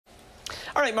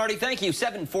All right, Marty, thank you.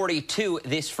 7:42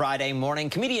 this Friday morning.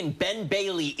 Comedian Ben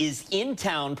Bailey is in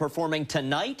town performing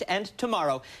tonight and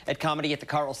tomorrow at Comedy at the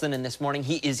Carlson. And this morning,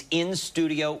 he is in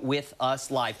studio with us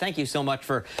live. Thank you so much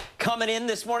for coming in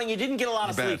this morning. You didn't get a lot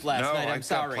of sleep last night. I'm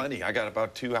sorry. I got plenty. I got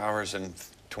about 2 hours and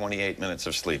 28 minutes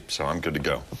of sleep, so I'm good to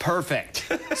go. Perfect.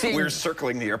 We were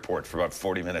circling the airport for about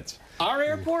 40 minutes. Our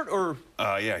airport, or?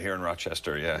 Yeah, here in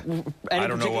Rochester, yeah. Any I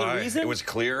don't know why. reason? It was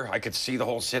clear. I could see the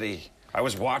whole city. I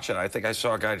was watching. I think I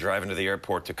saw a guy driving to the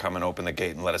airport to come and open the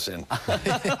gate and let us in.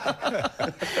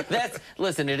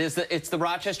 Listen, it's the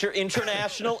Rochester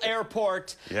International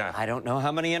Airport. Yeah. I don't know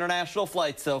how many international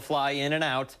flights they'll fly in and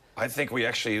out. I think we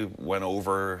actually went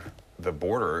over the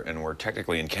border and we're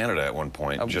technically in Canada at one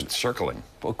point, just circling.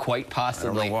 Well, quite possibly.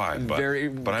 I don't know why, but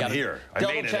I'm here. I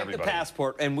made it, double-check the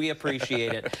passport, and we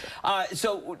appreciate it.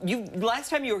 So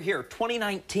last time you were here,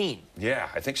 2019. Yeah,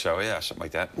 I think so. Yeah, something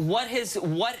like that. What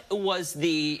was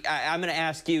the? I'm going to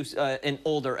ask you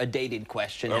a dated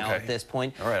question now at this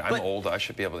point. All right, I'm old. I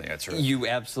should be able to answer it. You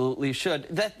absolutely should.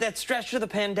 That stretch of the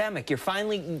pandemic, you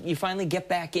finally get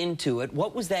back into it.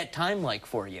 What was that time like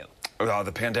for you?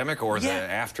 The pandemic or the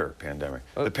after pandemic?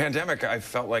 The pandemic, I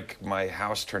felt like my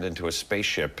house turned into a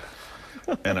spaceship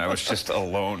and I was just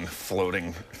alone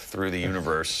floating through the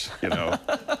universe, you know.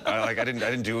 I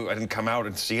didn't come out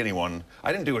and see anyone.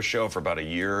 I didn't do a show for about 1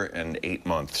 year and 8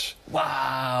 months.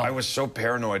 Wow. I was so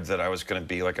paranoid that I was going to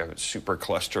be like a super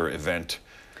cluster event.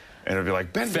 And it'd be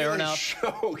like, Ben Bailey's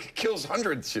show kills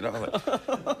hundreds, you know.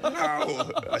 Like,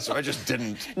 no. So I just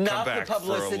didn't come back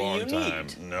for a long time.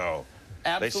 No.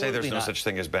 Absolutely they say there's no such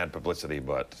thing as bad publicity,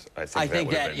 but I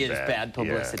think that is bad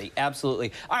publicity. Yeah.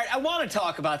 Absolutely. All right, I want to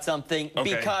talk about something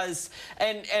because,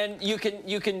 and you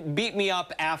can beat me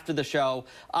up after the show.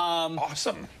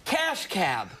 Awesome. Cash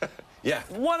Cab. Yeah.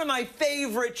 One of my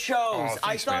favorite shows. Oh, thanks,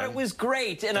 I thought it was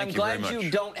great, and I'm glad you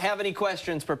don't have any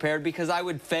questions prepared because I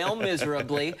would fail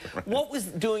miserably. What was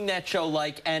doing that show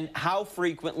like, and how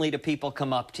frequently do people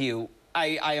come up to you?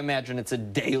 I imagine it's a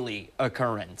daily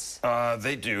occurrence.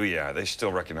 They do, yeah. They still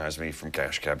recognize me from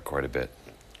Cash Cab quite a bit.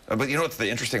 But you know what? The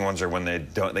interesting ones are when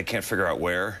they can't figure out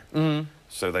where. Mm-hmm.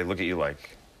 So they look at you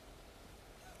like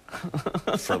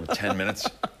for 10 minutes.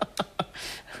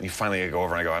 You finally go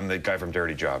over and I go, I'm the guy from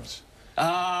Dirty Jobs.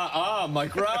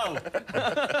 Mike Rowe.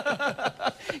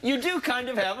 You do kind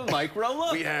of have a Mike Rowe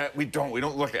look. We don't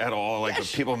look at all like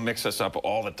people mix us up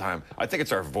all the time. I think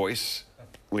it's our voice.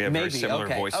 We have very similar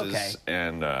voices,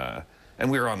 and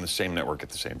we were on the same network at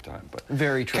the same time. But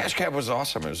very true. Cash Cab was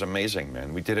awesome. It was amazing,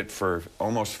 man. We did it for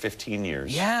almost 15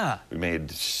 years. Yeah. We made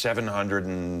 700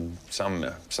 and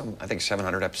I think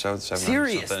 700 episodes. 700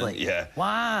 Seriously? Something. Yeah.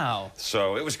 Wow.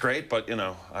 So it was great, but you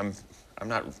know, I'm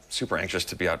not super anxious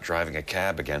to be out driving a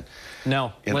cab again.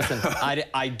 No, listen,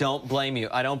 I don't blame you.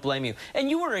 I don't blame you. And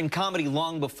you were in comedy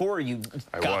long before you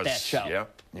got that show.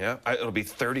 Yep. Yeah, it'll be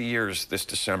 30 years this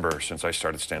December since I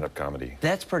started stand-up comedy.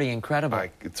 That's pretty incredible.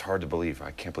 It's hard to believe.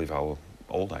 I can't believe how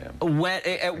old I am.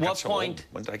 At what point?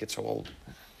 When did I get so old?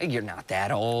 You're not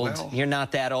that old. Well, you're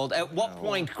not that old. At what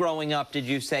point growing up did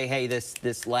you say, hey,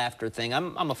 this laughter thing,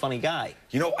 I'm a funny guy?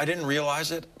 You know, I didn't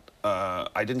realize it.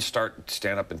 I didn't start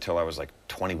stand-up until I was like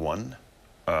 21.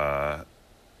 But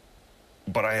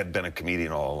I had been a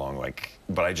comedian all along,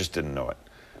 but I just didn't know it.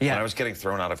 Yeah. When I was getting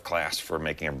thrown out of class for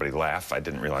making everybody laugh, I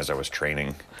didn't realize I was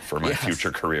training for my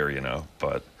future career, you know.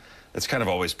 But it's kind of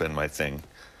always been my thing.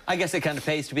 I guess it kind of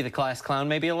pays to be the class clown,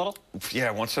 maybe a little?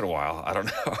 Yeah, once in a while. I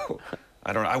don't know.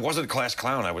 I wasn't class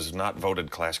clown. I was not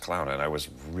voted class clown, and I was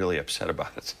really upset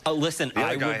about it. Oh, listen, the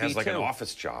other guy has like an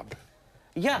office job.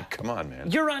 Yeah. I mean, come on,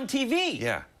 man. You're on TV.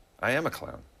 Yeah, I am a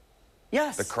clown.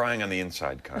 Yes. The crying on the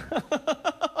inside kind.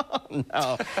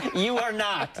 No, you are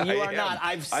not. You are not.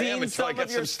 I've seen some of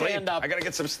your stand-up. I gotta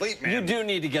get some sleep, man. You do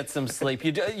need to get some sleep.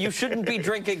 You shouldn't be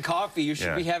drinking coffee. You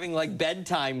should be having like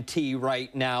bedtime tea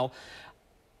right now.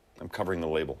 I'm covering the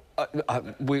label.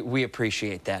 We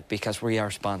appreciate that because we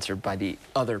are sponsored by the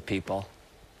other people.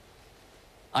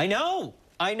 I know.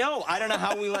 I know. I don't know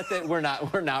how we let that. We're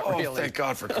not really. Oh, thank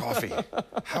God for coffee.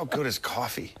 How good is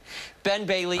coffee? Ben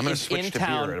Bailey is in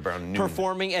town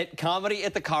performing at Comedy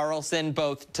at the Carlson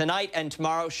both tonight and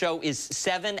tomorrow. Show is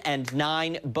 7 and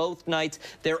 9 both nights.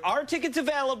 There are tickets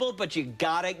available, but you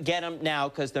gotta get them now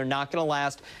because they're not gonna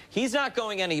last. He's not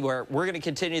going anywhere. We're gonna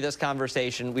continue this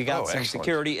conversation. We got some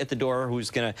security at the door who's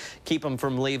gonna keep him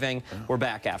from leaving. We're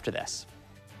back after this.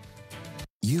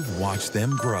 You've watched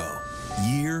them grow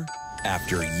year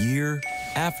after year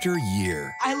after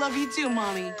year. I love you too,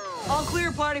 Mommy. All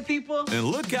clear, party people. And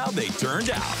look how they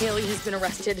turned out. Haley, he's been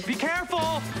arrested. Be careful.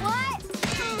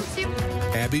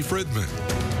 What? Abby Friedman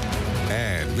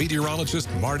and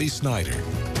meteorologist Marty Snyder.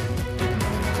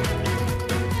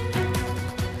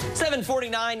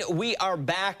 7:49, we are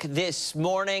back this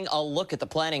morning. A look at the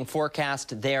planning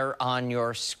forecast there on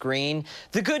your screen.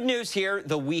 The good news here,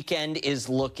 the weekend is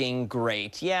looking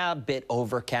great. Yeah, a bit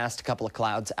overcast, a couple of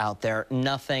clouds out there.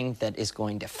 Nothing that is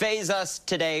going to phase us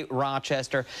today,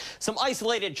 Rochester. Some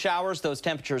isolated showers. Those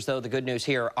temperatures, though, the good news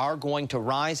here, are going to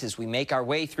rise as we make our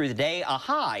way through the day. A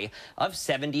high of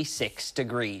 76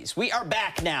 degrees. We are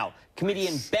back now.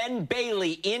 Comedian Ben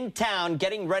Bailey in town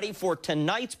getting ready for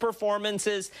tonight's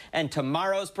performances and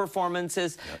tomorrow's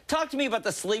performances. Yep. Talk to me about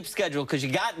the sleep schedule, because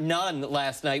you got none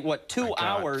last night. What, 2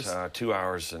 hours? 2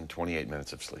 hours and 28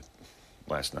 minutes of sleep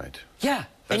last night. Yeah,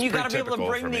 that's and you got to be able to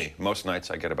bring for me. Most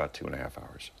nights I get about 2.5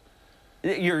 hours.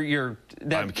 Okay.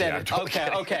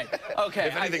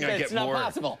 If anything, I get more. Not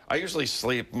possible. I usually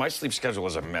sleep. My sleep schedule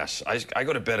is a mess. I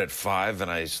go to bed at 5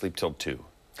 and I sleep till 2.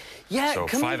 Yeah, so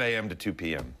 5 a.m. to 2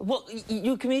 p.m. Well,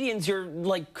 you comedians, you're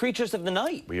like creatures of the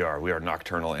night. We are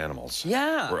nocturnal animals.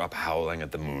 Yeah. We're up howling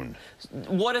at the moon.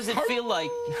 What does it feel like?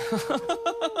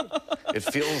 It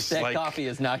feels that like... coffee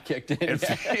is not kicked in. It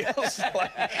feels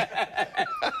like...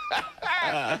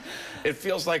 It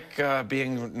feels like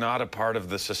being not a part of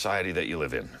the society that you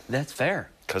live in. That's fair.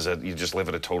 Because you just live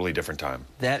at a totally different time.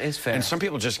 That is fair. And some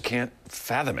people just can't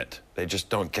fathom it. They just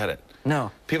don't get it.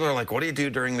 No. People are like, what do you do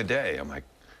during the day? I'm like,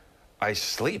 I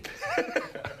sleep.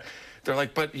 They're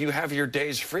like, but you have your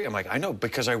days free. I'm like, I know,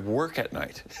 because I work at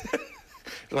night.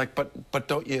 They're like, but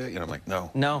don't you? You know, I'm like,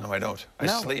 no, I don't. I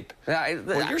sleep.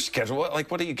 Well, your schedule, like,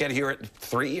 what do you get here at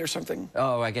 3 or something?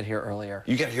 Oh, I get here earlier.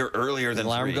 You get here earlier than 3? The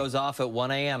alarm goes off at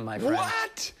 1 a.m., my friend.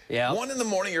 What? Yeah. 1 in the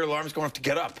morning, your alarm's going off to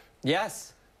get up.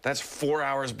 Yes. That's 4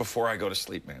 hours before I go to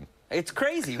sleep, man. It's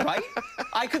crazy, right?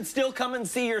 I could still come and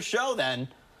see your show then.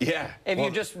 Yeah. If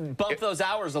you just bump those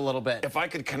hours a little bit. If I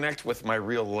could connect with my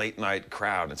real late night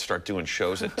crowd and start doing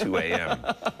shows at 2 a.m.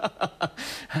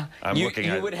 I'm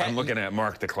looking at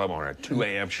Mark, the club owner, 2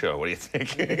 a.m. show. What do you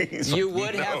think? You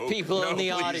would have people in the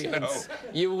audience.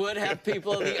 You would have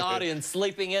people in the audience.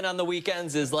 Sleeping in on the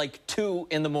weekends is like 2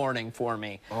 in the morning for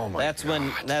me. Oh my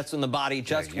God. That's when the body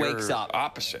just wakes up.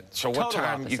 Opposite. So what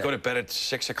time? You go to bed at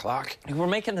 6 o'clock? We're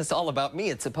making this all about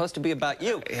me. It's supposed to be about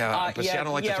you. Yeah, but see, I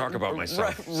don't like to talk about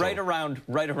myself. Right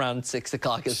around 6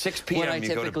 o'clock is 6 p.m. when I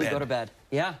typically go to bed.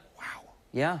 Yeah. Wow.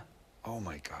 Yeah. Oh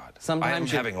my God.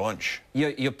 Sometimes I'm having lunch.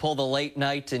 You pull the late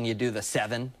night and you do the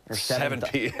 7 or 7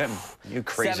 p.m. You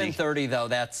crazy. 7:30 though.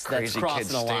 That's crossing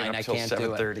the line. I can't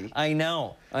do it. I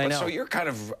know. So you're kind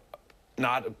of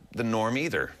not the norm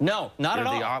either. No, not at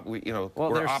all.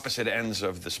 We're opposite ends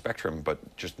of the spectrum, but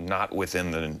just not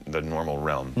within the normal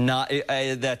realm.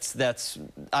 I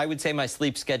would say my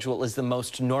sleep schedule is the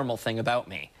most normal thing about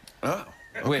me. Oh.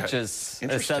 Okay. Which it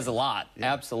says a lot.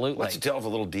 Yeah. Absolutely. Let's delve a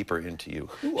little deeper into you.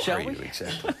 Who are you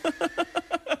exactly?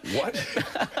 What?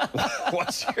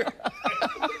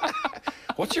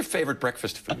 What's your favorite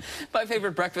breakfast food? My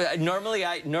favorite breakfast. Normally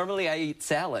I eat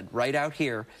salad right out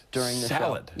here during the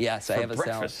salad. Show. Yes, I have a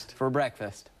salad for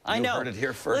breakfast. I know. You heard it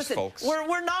here first, Listen, folks.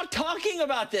 We're not talking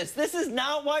about this. This is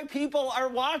not why people are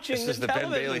watching this is the Ben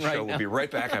Bailey Show. We'll be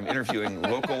right back. I'm interviewing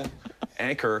local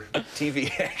anchor,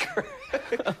 TV anchor.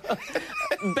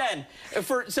 Ben,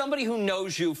 for somebody who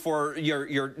knows you for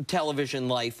your television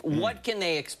life, what can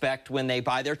they expect when they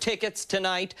buy their tickets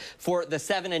tonight for the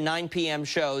 7 and 9 p.m.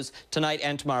 shows tonight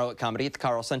and tomorrow at Comedy at the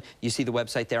Carlson? You see the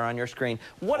website there on your screen.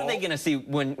 What are they going to see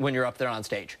when you're up there on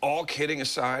stage? All kidding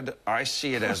aside, I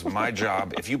see it as my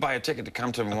job. If you buy a ticket to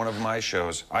come to one of my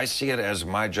shows, I see it as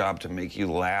my job to make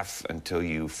you laugh until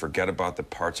you forget about the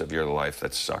parts of your life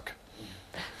that suck.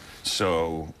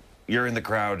 So you're in the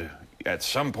crowd. At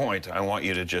some point, I want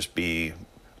you to just be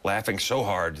laughing so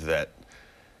hard that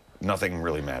nothing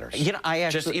really matters. You know,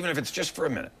 even if it's just for a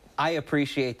minute. I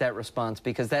appreciate that response,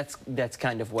 because that's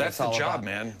kind of what it's all about. That's the job,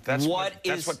 man.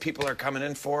 That's what people are coming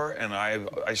in for, and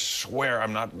I swear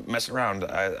I'm not messing around.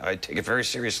 I take it very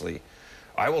seriously.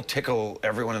 I will tickle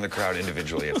everyone in the crowd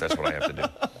individually if that's what I have to do.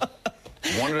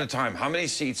 One at a time. How many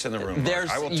seats in the room?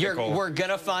 We're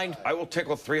gonna find. I will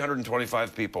tickle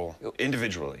 325 people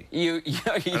individually.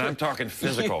 And I'm talking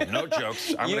physical, no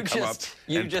jokes. I'm gonna come up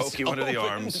and poke you under the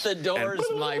arms. The doors,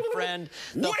 my friend.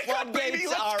 The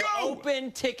floodgates are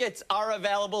open. Tickets are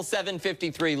available.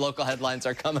 7:53. Local headlines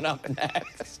are coming up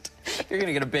next. You're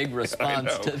gonna get a big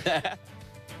response to that.